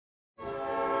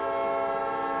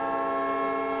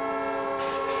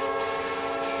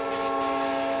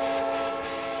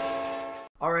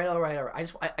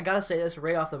I gotta say this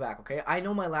right off the back, okay? I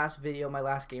know my last video, my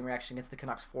last game reaction against the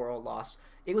Canucks 4-0 loss,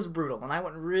 it was brutal, and I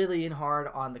went really in hard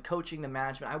on the coaching, the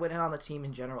management. I went in on the team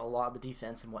in general, a lot of the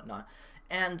defense and whatnot.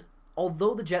 And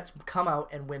although the Jets come out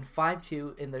and win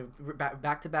 5-2 in the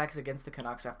back-to-backs against the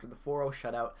Canucks after the 4-0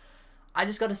 shutout, I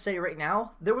just gotta say right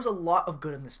now, there was a lot of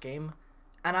good in this game.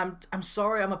 And I'm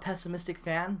sorry I'm a pessimistic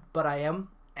fan, but I am,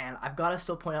 and I've got to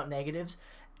still point out negatives.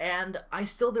 And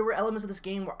there were elements of this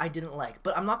game where I didn't like.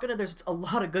 But I'm not going to, there's a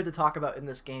lot of good to talk about in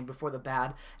this game before the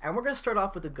bad. And we're going to start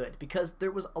off with the good, because there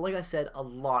was, like I said, a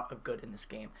lot of good in this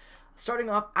game. Starting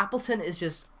off, Appleton is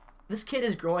just, this kid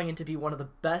is growing into be one of the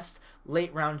best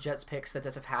late-round Jets picks that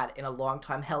Jets have had in a long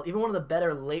time. Hell, even one of the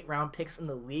better late-round picks in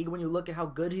the league when you look at how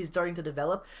good he's starting to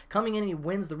develop. Coming in, he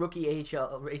wins the Rookie AHL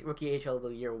of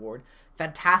the Year award.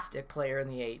 Fantastic player in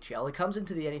the AHL. He comes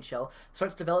into the NHL,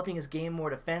 starts developing his game more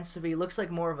defensively, looks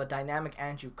like more of a dynamic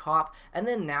Andrew Kopp, and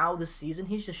then now this season,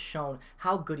 he's just shown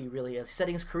how good he really is. He's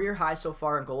setting his career high so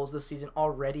far in goals this season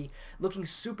already, looking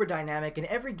super dynamic in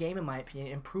every game, in my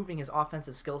opinion, improving his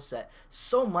offensive skill set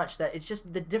so much that it's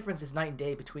just, the difference is night and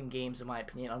day between games, in my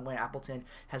opinion, on when Appleton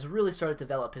has really started to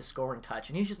develop his scoring touch,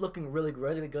 and he's just looking really,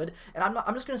 really good. And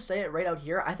I'm just going to say it right out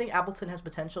here, I think Appleton has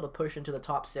potential to push into the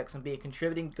top 6 and be a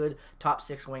contributing good top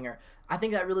 6 winger. I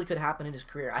think that really could happen in his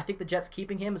career. I think the Jets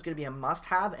keeping him is going to be a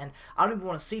must-have, and I don't even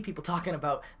want to see people talking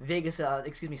about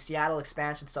Seattle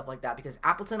expansion, stuff like that, because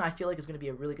Appleton, I feel like, is going to be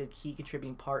a really good key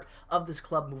contributing part of this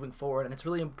club moving forward, and it's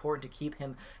really important to keep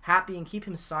him happy and keep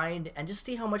him signed and just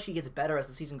see how much he gets better as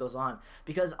the season goes on,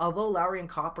 because although Lowry and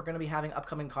Kopp are going to be having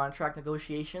upcoming contract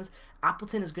negotiations,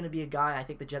 Appleton is going to be a guy I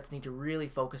think the Jets need to really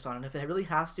focus on, and if it really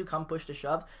has to come push to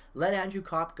shove, let Andrew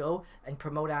Kopp go and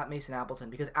promote Mason Appleton,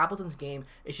 because Appleton's game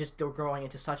is just growing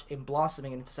into such a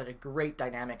blossoming into such a great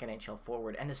dynamic NHL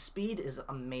forward, and his speed is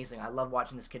amazing. I love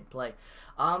watching this kid play.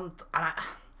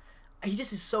 He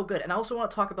just is so good. And I also want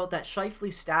to talk about that Scheifele,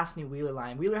 Stastny, Wheeler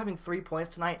line. Wheeler having 3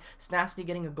 points tonight, Stastny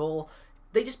getting a goal.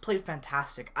 They just played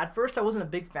fantastic. At first, I wasn't a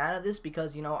big fan of this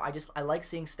because, you know, I like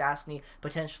seeing Stastny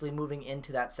potentially moving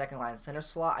into that second-line center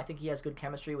slot. I think he has good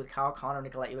chemistry with Kyle Connor,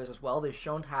 Nikolai Ehlers as well. They've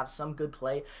shown to have some good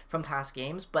play from past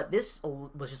games, but this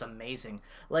was just amazing.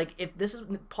 Like, if this is,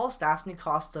 Paul Stastny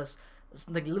cost us,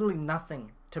 like, literally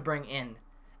nothing to bring in.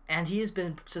 And he has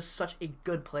been just such a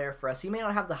good player for us. He may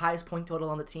not have the highest point total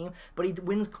on the team, but he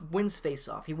wins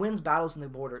face-off. He wins battles in the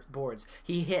boards.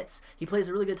 He hits. He plays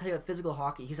a really good type of physical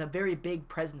hockey. He's a very big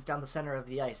presence down the center of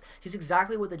the ice. He's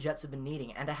exactly what the Jets have been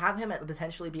needing. And to have him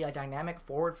potentially be a dynamic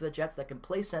forward for the Jets that can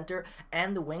play center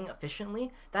and the wing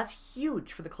efficiently, that's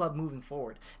huge for the club moving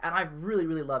forward. And I really,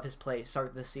 really love his play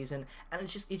start this season. And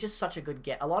he's just such a good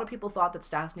get. A lot of people thought that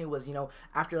Stastny was, you know,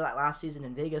 after that last season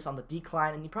in Vegas on the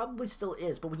decline, and he probably still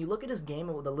is. But when you look at his game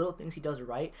and the little things he does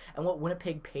right and what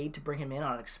Winnipeg paid to bring him in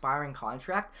on an expiring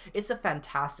contract, it's a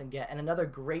fantastic get and another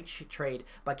great trade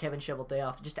by Kevin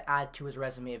Cheveldayoff just to add to his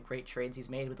resume of great trades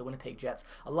he's made with the Winnipeg Jets.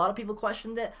 A lot of people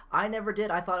questioned it. I never did.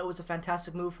 I thought it was a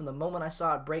fantastic move from the moment I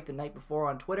saw it break the night before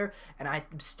on Twitter, and I'm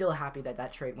still happy that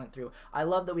that trade went through. I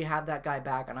love that we have that guy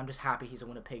back, and I'm just happy he's a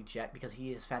Winnipeg Jet because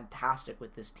he is fantastic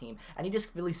with this team, and he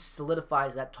just really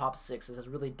solidifies that top 6 as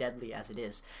really deadly as it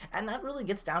is. And that really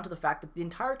gets down to the fact that the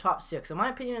entire top 6, in my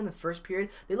opinion, in the first period,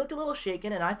 they looked a little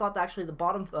shaken, and I thought that actually the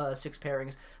bottom 6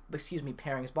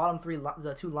 bottom 3,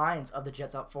 the 2 lines of the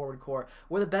Jets up forward core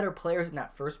were the better players in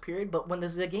that first period, but when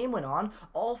the game went on,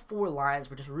 all 4 lines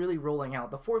were just really rolling out.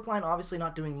 The 4th line obviously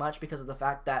not doing much because of the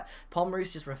fact that Paul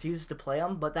Maurice just refuses to play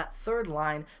them, but that 3rd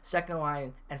line, 2nd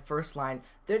line, and 1st line,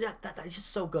 that's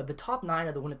just so good. The top 9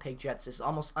 of the Winnipeg Jets is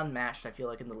almost unmatched, I feel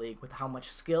like, in the league with how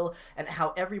much skill and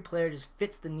how every player just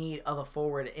fits the need of a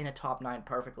forward in a top 9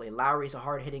 perfectly. Lowry's a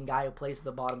hard-hitting guy who plays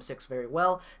the bottom 6 very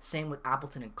well. Same with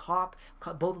Appleton and Kopp.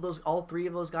 All 3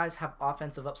 of those guys have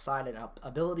offensive upside and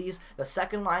abilities. The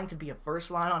 2nd line could be a 1st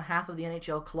line on half of the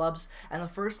NHL clubs, and the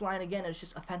 1st line, again, is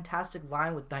just a fantastic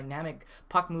line with dynamic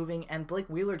puck moving, and Blake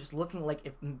Wheeler just looking like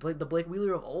the Blake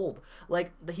Wheeler of old.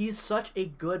 Like, he's such a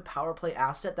good power play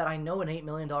asset that I know an $8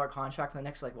 million contract for the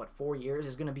next, 4 years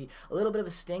is going to be a little bit of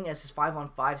a sting as his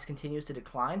 5-on-5s continues to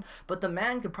decline, but the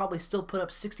man could probably still put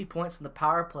up 60 points in the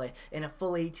power play in a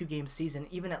full 82-game season,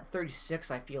 even at 36,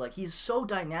 I feel like. He's so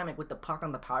dynamic with the puck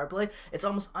on the power play. It's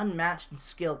almost unmatched in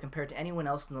skill compared to anyone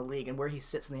else in the league and where he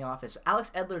sits in the office.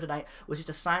 Alex Edler tonight was just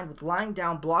assigned with lying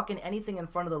down, blocking anything in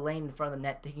front of the lane, in front of the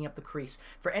net, taking up the crease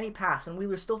for any pass, and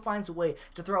Wheeler still finds a way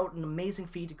to throw out an amazing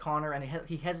feed to Connor, and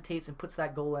he hesitates and puts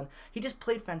that goal in. He just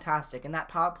played fantastic, and that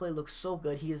power play looks so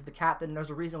good. He is the captain. There's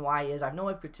a reason why he is. I know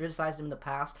I've criticized him in the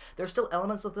past. There's still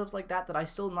elements of stuff like that that I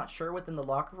still am not sure within the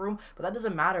locker room, but that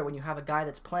doesn't matter when you have a guy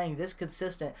that's playing this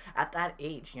consistent at that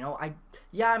age. You know, I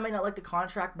might not like the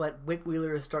contract, but Wick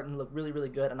Wheeler is starting to look really, really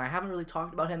good, and I haven't really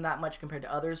talked about him that much compared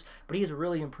to others, but he is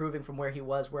really improving from where he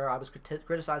was, where I was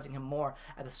criticizing him more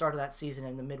at the start of that season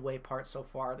and the midway part so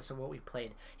far. This is what we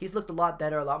played. He's looked a lot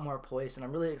better, a lot more poised, and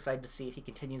I'm really excited to see if he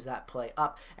continues that play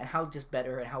up and how just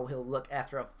better and how he'll look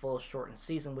after a full shortened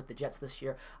season with the Jets this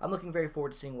year. I'm looking very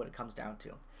forward to seeing what it comes down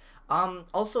to.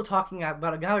 Also talking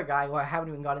about another guy who I haven't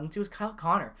even got into is Kyle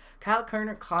Connor.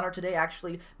 Connor today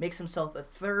actually makes himself a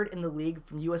third in the league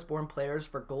from U.S.-born players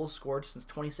for goals scored since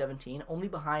 2017, only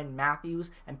behind Matthews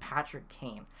and Patrick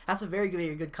Kane. That's a very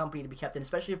good company to be kept in,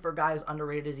 especially for a guy as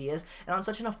underrated as he is, and on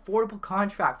such an affordable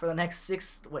contract for the next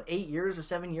 8 years or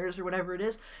 7 years or whatever it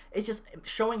is. It's just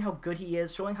showing how good he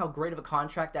is, showing how great of a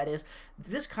contract that is.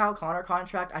 This Kyle Connor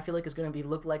contract, I feel like, is going to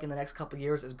look like in the next couple of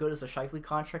years as good as the Scheifele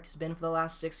contract has been for the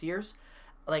last 6 years.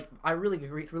 Like, I really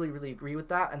agree with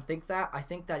that and think that. I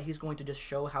think that he's going to just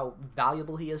show how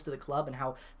valuable he is to the club and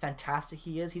how fantastic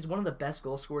he is. He's one of the best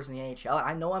goal scorers in the AHL.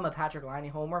 I know I'm a Patrick Laine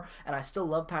homer, and I still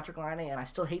love Patrick Laine, and I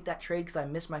still hate that trade because I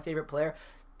miss my favorite player.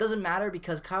 Doesn't matter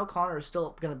because Kyle Connor is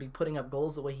still going to be putting up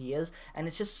goals the way he is, and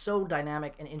it's just so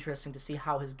dynamic and interesting to see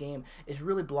how his game is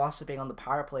really blossoming on the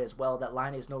power play as well, that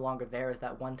Laine is no longer there as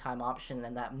that one-time option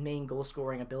and that main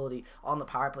goal-scoring ability on the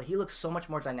power play. He looks so much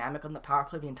more dynamic on the power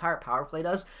play. The entire power play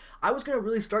does. I was going to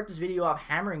really start this video off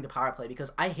hammering the power play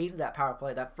because I hated that power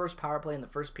play, that first power play in the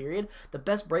first period. The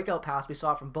best breakout pass we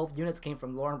saw from both units came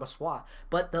from Laurent Brossoit,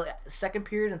 but the second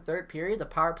period and third period, the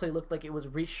power play looked like it was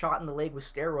shot in the leg with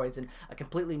steroids and a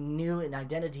completely new an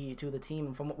identity to the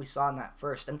team from what we saw in that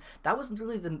first, and that was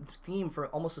really the theme for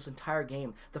almost this entire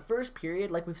game. The first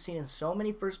period, like we've seen in so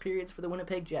many first periods for the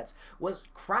Winnipeg Jets, was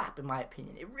crap in my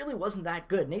opinion. It really wasn't that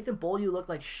good. Nathan Beaulieu looked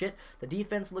like shit, the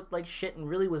defense looked like shit and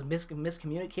really was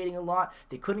miscommunicating a lot.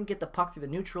 They couldn't get the puck through the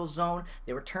neutral zone,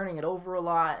 they were turning it over a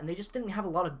lot, and they just didn't have a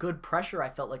lot of good pressure, I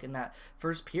felt like, in that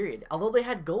first period. Although they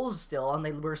had goals still and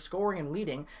they were scoring and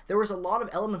leading, there was a lot of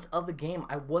elements of the game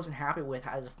I wasn't happy with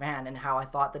as a fan and how I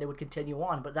thought that it would continue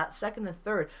on. But that second and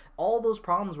third, all those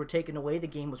problems were taken away. The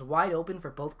game was wide open for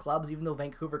both clubs, even though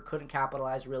Vancouver couldn't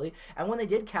capitalize really. And when they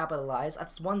did capitalize,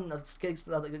 that's one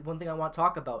thing I want to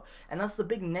talk about. And that's the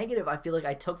big negative I feel like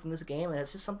I took from this game, and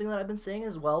it's just something that I've been saying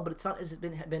as well, but it's not as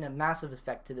been a massive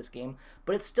effect to this game,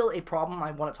 but it's still a problem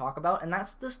I want to talk about, and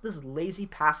that's this lazy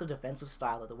passive defensive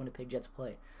style that the Winnipeg Jets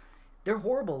play. They're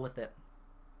horrible with it.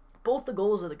 Both the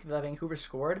goals that Vancouver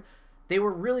scored, they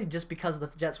were really just because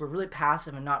the Jets were really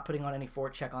passive and not putting on any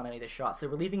forecheck on any of the shots. They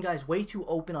were leaving guys way too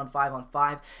open on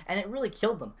 5-on-5, and it really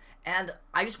killed them. And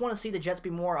I just want to see the Jets be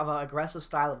more of an aggressive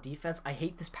style of defense. I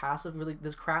hate this passive,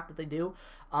 this crap that they do.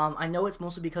 I know it's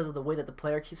mostly because of the way that the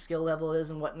player skill level is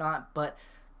and whatnot, but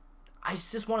I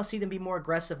just want to see them be more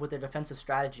aggressive with their defensive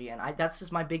strategy, and that's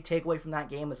just my big takeaway from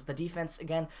that game. Is the defense,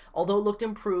 again, although it looked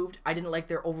improved, I didn't like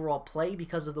their overall play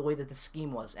because of the way that the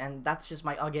scheme was, and that's just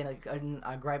my, again,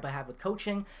 a gripe I have with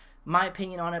coaching, my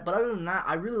opinion on it. But other than that,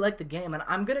 I really like the game, and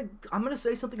I'm gonna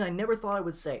say something I never thought I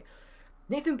would say.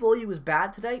 Nathan Beaulieu was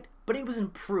bad tonight, but he was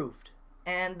improved,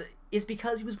 and it's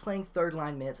because he was playing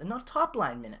third-line minutes and not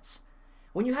top-line minutes.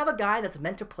 When you have a guy that's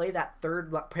meant to play that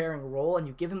third pairing role and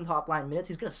you give him top line minutes,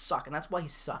 he's going to suck, and that's why he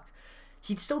sucked.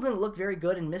 He still didn't look very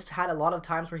good and had a lot of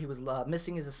times where he was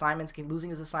missing his assignments, losing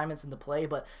his assignments in the play,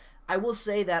 but I will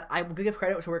say that I will give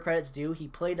credit to where credit's due. He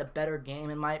played a better game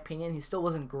in my opinion. He still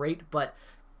wasn't great, but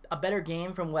a better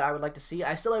game from what I would like to see.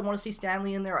 I want to see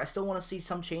Stanley in there. I still want to see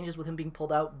some changes with him being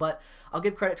pulled out, but I'll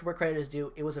give credit to where credit is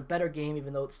due. It was a better game,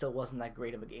 even though it still wasn't that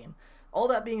great of a game. All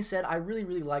that being said, I really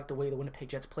liked the way the Winnipeg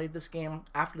Jets played this game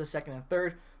after the second and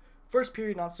third. First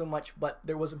period, not so much, but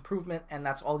there was improvement, and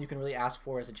that's all you can really ask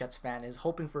for as a Jets fan, is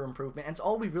hoping for improvement. And it's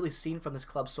all we've really seen from this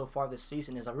club so far this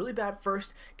season, is a really bad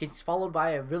first, gets followed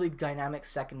by a really dynamic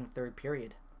second and third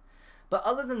period. But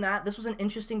other than that, this was an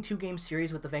interesting two-game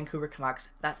series with the Vancouver Canucks.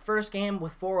 That first game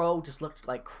with 4-0 just looked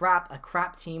like crap, a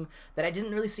crap team that I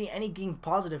didn't really see any game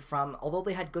positive from. Although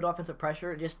they had good offensive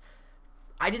pressure,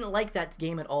 I didn't like that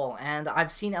game at all, and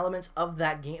I've seen elements of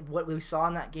that game, what we saw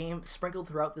in that game, sprinkled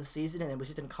throughout the season, and it was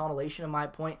just a compilation, in my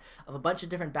point, of a bunch of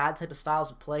different bad type of styles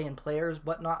of play and players,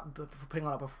 whatnot, putting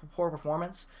on a poor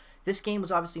performance. This game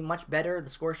was obviously much better.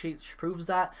 The score sheet proves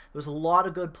that. There was a lot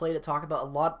of good play to talk about, a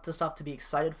lot of stuff to be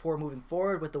excited for moving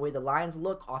forward with the way the Lions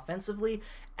look offensively,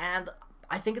 and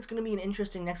I think it's going to be an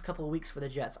interesting next couple of weeks for the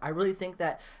Jets. I really think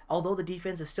that although the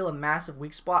defense is still a massive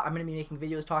weak spot, I'm going to be making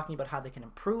videos talking about how they can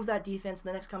improve that defense in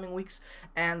the next coming weeks,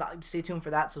 and stay tuned for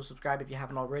that, so subscribe if you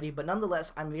haven't already. But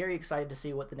nonetheless, I'm very excited to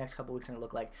see what the next couple of weeks are going to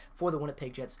look like for the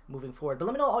Winnipeg Jets moving forward. But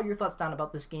let me know all your thoughts down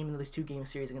about this game and this two-game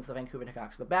series against the Vancouver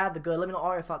Canucks. The bad, the good. Let me know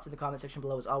all your thoughts in the comment section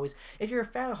below as always. If you're a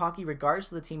fan of hockey,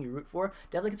 regardless of the team you root for,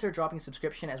 definitely consider dropping a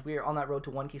subscription as we are on that road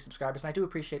to 1K subscribers, and I do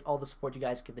appreciate all the support you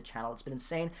guys give the channel. It's been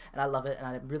insane, and I love it, and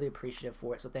I really appreciate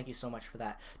for it, so thank you so much for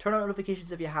that. Turn on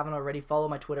notifications if you haven't already. Follow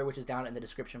my Twitter, which is down in the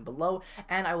description below,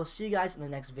 and I will see you guys in the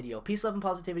next video. Peace, love, and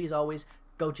positivity as always.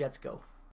 Go Jets, go.